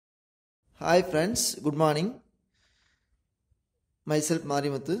Hi friends, good morning. Myself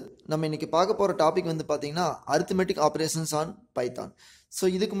Marimuthu. நம்ம இன்னைக்கு பார்க்க போற டாபிக் வந்து பாத்தீங்கன்னா arithmetic operations on Python. So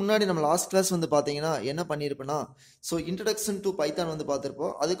இதுக்கு முன்னாடி நம்ம லாஸ்ட் கிளாஸ் வந்து பாத்தீங்கன்னா என்ன பண்ணிருப்போம்னா introduction to Python வந்து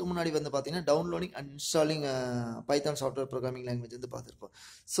பார்த்திருப்போம். அதுக்கு முன்னாடி வந்து பாத்தீங்கன்னா downloading and installing Python software programming language வந்து பார்த்திருப்போம்.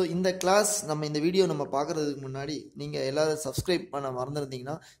 So இந்த கிளாஸ் நம்ம இந்த வீடியோ நம்ம பார்க்கிறதுக்கு முன்னாடி நீங்க எல்லாரும் subscribe பண்ண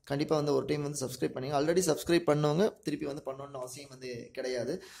மறந்துருந்தீங்கன்னா கண்டிப்பா வந்து ஒரு டைம் வந்து subscribe பண்ணுங்க. ஆல்ரெடி subscribe பண்ணவங்க திருப்பி வந்து பண்ணணும்னு அவசியம் வந்து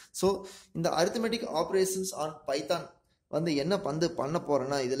கிடையாது. So இந்த arithmetic operations on Python வந்து என்ன பண்ண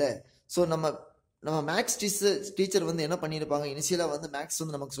போறேன்னா இதுல நம்ம மேக்ஸ் டீச்சர் வந்து என்ன பண்ணியிருப்பாங்க, இனிஷியலா வந்து மேக்ஸ்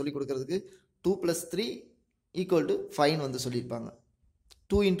வந்து நமக்கு சொல்லி கொடுக்கறதுக்கு 2 + 3 = 5 வந்து சொல்லியிருப்பாங்க.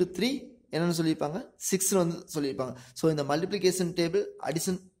 2 × 3 என்னன்னு சொல்லியிருப்பாங்க, 6 வந்து சொல்லியிருப்பாங்க. ஸோ இந்த மல்டிப்ளிகேஷன் டேபிள்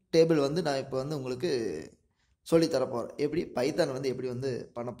அடிஷன் டேபிள் வந்து நான் இப்போ வந்து உங்களுக்கு சொல்லி தரப்போறேன், எப்படி பைத்தான் வந்து எப்படி வந்து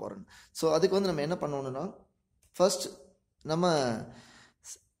பண்ண போறேன்னு. ஸோ அதுக்கு வந்து நம்ம என்ன பண்ணணும்னா ஃபர்ஸ்ட் நம்ம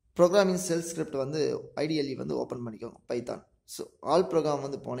ப்ரோக்ராமிங் ஷெல் ஸ்கிரிப்ட் வந்து ஐடியலி வந்து ஓப்பன் பண்ணிக்கோங்க பைத்தான். ஸோ ஆல் ப்ரோக்ராம்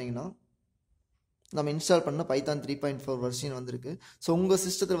வந்து போனீங்கன்னா நம்ம இன்ஸ்டால் பண்ண பைத்தான் 3.4 வெர்ஷன் வந்துருக்கு. ஸோ உங்கள்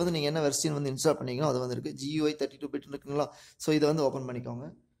சிஸ்டத்தில் வந்து நீங்கள் என்ன வெர்ஷன் வந்து இன்ஸ்டால் பண்ணீங்களோ அது வந்து இருக்குது. GUI 32 பிட் இருக்குங்களா. ஸோ இதை வந்து ஓப்பன் பண்ணிக்கோங்க.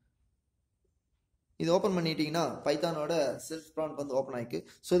 இது ஓப்பன் பண்ணிட்டீங்கன்னா பைத்தானோட செல்ஃப் ப்ராம்ப்ட் வந்து ஓப்பன் ஆயிருக்கு.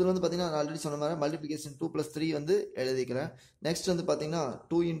 ஸோ இதில் வந்து பார்த்தீங்கன்னா நான் ஆல்ரெடி சொன்ன மாதிரி மல்டிப்ளிகேஷன் 2 + 3 வந்து எழுதிக்கிறேன். நெக்ஸ்ட் வந்து பார்த்தீங்கன்னா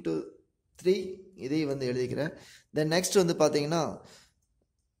 2 × 3 இதையும் வந்து எழுதிக்கிறேன். தென் நெக்ஸ்ட் வந்து பார்த்தீங்கன்னா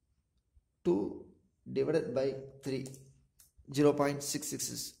 2 / 3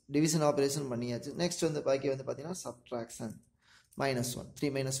 0.666 டிவிஷன் ஆப்ரேஷன் பண்ணியாச்சு. நெக்ஸ்ட் வந்து பாக்கி வந்து பார்த்தீங்கன்னா subtraction -1 3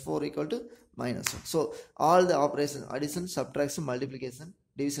 - 4 = -1. So all the operation addition subtraction multiplication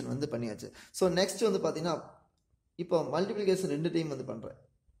division வந்து பண்ணியாச்சு. ஸோ நெக்ஸ்ட் வந்து பார்த்தீங்கன்னா இப்போ மல்டிப்ளிகேஷன் 2 டைம் வந்து பண்ணுறேன்.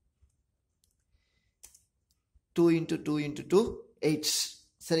 2 × 2 × 2 8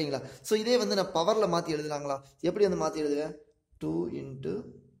 சரிங்களா. ஸோ இதே வந்து நான் பவரில் மாற்றி எழுதலாங்களா, எப்படி வந்து மாற்றி எழுதுவேன், 2 ×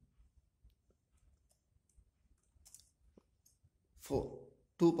 4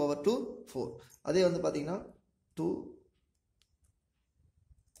 2 / 4. அதே வந்து பார்த்தீங்கன்னா 2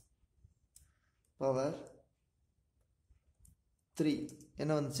 / 3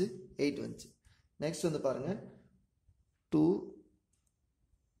 என்ன வந்துச்சு, 8 வந்துச்சு. நெக்ஸ்ட் வந்து பாருங்க 2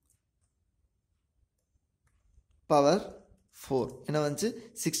 / 4 என்ன வந்துச்சு,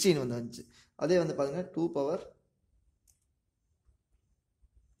 16 வந்து வந்துச்சு. அதே வந்து பாருங்க 2 /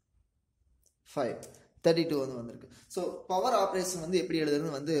 5 32 வந்து வந்திருக்கு. ஸோ பவர் ஆப்ரேஷன் வந்து எப்படி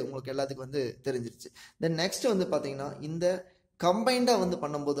எழுதுறதுன்னு வந்து உங்களுக்கு எல்லாத்துக்கும் வந்து தெரிஞ்சிருச்சு. தென் நெக்ஸ்ட் வந்து பார்த்தீங்கன்னா இந்த கம்பைண்டாக வந்து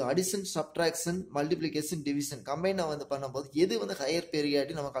பண்ணும்போது அடிஷன் சப்ட்ராக்ஷன் மல்டிப்ளிகேஷன் டிவிஷன் கம்பைண்டாக வந்து பண்ணும்போது எது வந்து ஹையர்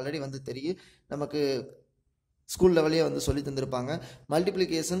பீரியாரிட்டி நமக்கு ஆல்ரெடி வந்து தெரியும், நமக்கு ஸ்கூல் லெவலே வந்து சொல்லி தந்திருப்பாங்க.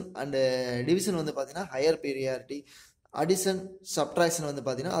 மல்டிப்ளிகேஷன் அண்ட் டிவிஷன் வந்து பார்த்தீங்கன்னா ஹையர் பீரியாரிட்டி, அடிஷன் சப்ட்ராக்ஷன் வந்து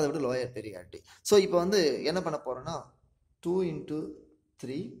பார்த்தீங்கன்னா அதை விட லோயர் பீரியாரிட்டி. ஸோ இப்போ வந்து என்ன பண்ண போகிறோன்னா 2 ×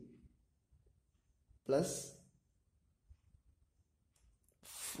 3 +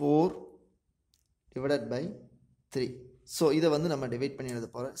 4 / 3. ஸோ இதை வந்து நம்ம டிவைட் பண்ணி எழுத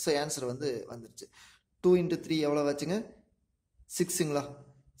போகிறோம். ஸோ ஆன்சர் வந்து வந்துருச்சு. 2 × 3 எவ்வளோ வச்சுங்க, 6ங்களா.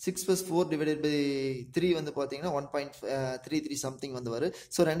 6 + 4 / 3 வந்து பார்த்தீங்கன்னா 1.33 சம்திங் வந்து வரும்.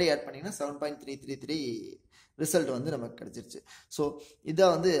 ஸோ ரெண்டையும் ஆட் பண்ணிங்கன்னா 7.333 ரிசல்ட் வந்து நமக்கு கிடைச்சிருச்சு. ஸோ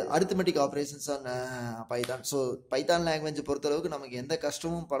இதான் வந்து arithmetic operations on Python. So Python language பொறுத்தளவுக்கு நமக்கு எந்த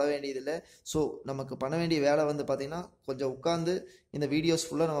கஷ்டமும் பட வேண்டியதில்லை. ஸோ நமக்கு பண்ண வேண்டிய வேலை வந்து பார்த்தீங்கன்னா கொஞ்சம் உட்காந்து இந்த வீடியோஸ்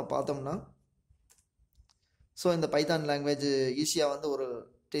ஃபுல்லாக நம்ம பார்த்தோம்னா ஸோ இந்த பைத்தான் லாங்குவேஜ் ஈஸியாக வந்து ஒரு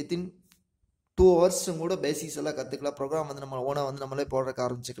வித்தின் 2 hours கூட பேசிக்ஸ் எல்லாம் கற்றுக்கலாம். ப்ரோக்ராம் வந்து நம்ம ஓனாக வந்து நம்மளே போடுறதுக்கு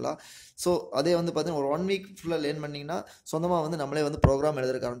ஆரம்பிச்சிக்கலாம். ஸோ அதே வந்து பார்த்தீங்கன்னா ஒரு 1 week ஃபுல்லாக லேர்ன் பண்ணிங்கன்னா சொந்தமாக வந்து நம்மளே வந்து ப்ரோக்ராம்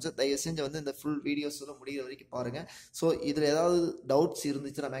எழுதுறதுக்கு ஆரம்பிச்சு. தயவு செஞ்சு வந்து இந்த ஃபுல் வீடியோஸ் எல்லாம் முடிகிற வரைக்கும் பாருங்கள். ஸோ இதில் ஏதாவது டவுட்ஸ்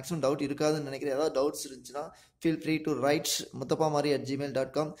இருந்துச்சுன்னா, மேக்ஸிமம் டவுட் இருக்காதுன்னு நினைக்கிறேன், ஏதாவது டவுட்ஸ் இருந்துச்சுன்னா feel free to write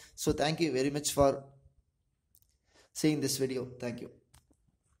muthapamari@gmail.com. So thank you very much for seeing this video. Thank you.